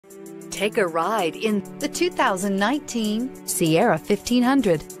Take a ride in the 2019 Sierra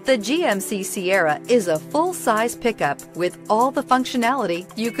 1500. The GMC Sierra is a full-size pickup with all the functionality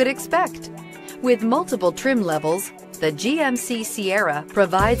you could expect. With multiple trim levels, the GMC Sierra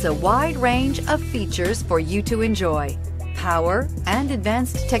provides a wide range of features for you to enjoy. Power and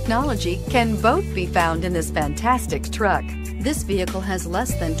advanced technology can both be found in this fantastic truck. This vehicle has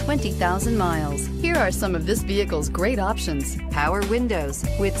less than 20,000 miles. Here are some of this vehicle's great options: power windows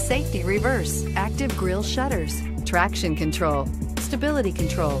with safety reverse, active grille shutters, traction control, stability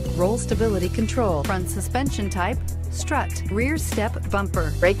control, roll stability control, front suspension type, strut, rear step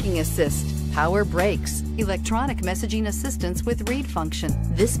bumper, braking assist, power brakes, electronic messaging assistance with read function.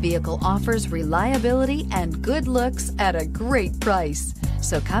 This vehicle offers reliability and good looks at a great price.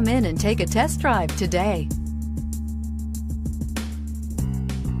 So come in and take a test drive today.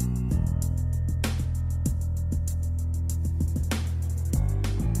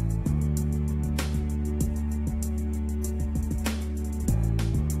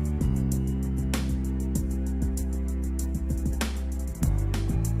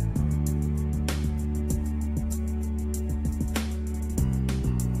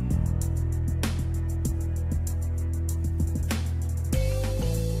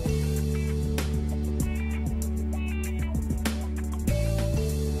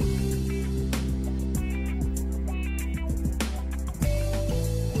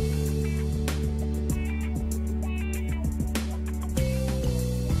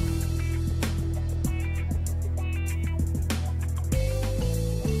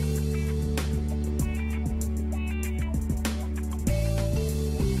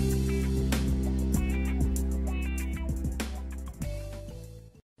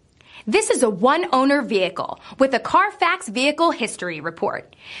 This is a one-owner vehicle with a Carfax Vehicle History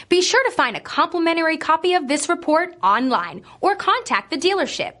Report. Be sure to find a complimentary copy of this report online or contact the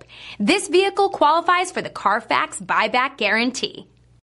dealership. This vehicle qualifies for the Carfax Buyback Guarantee.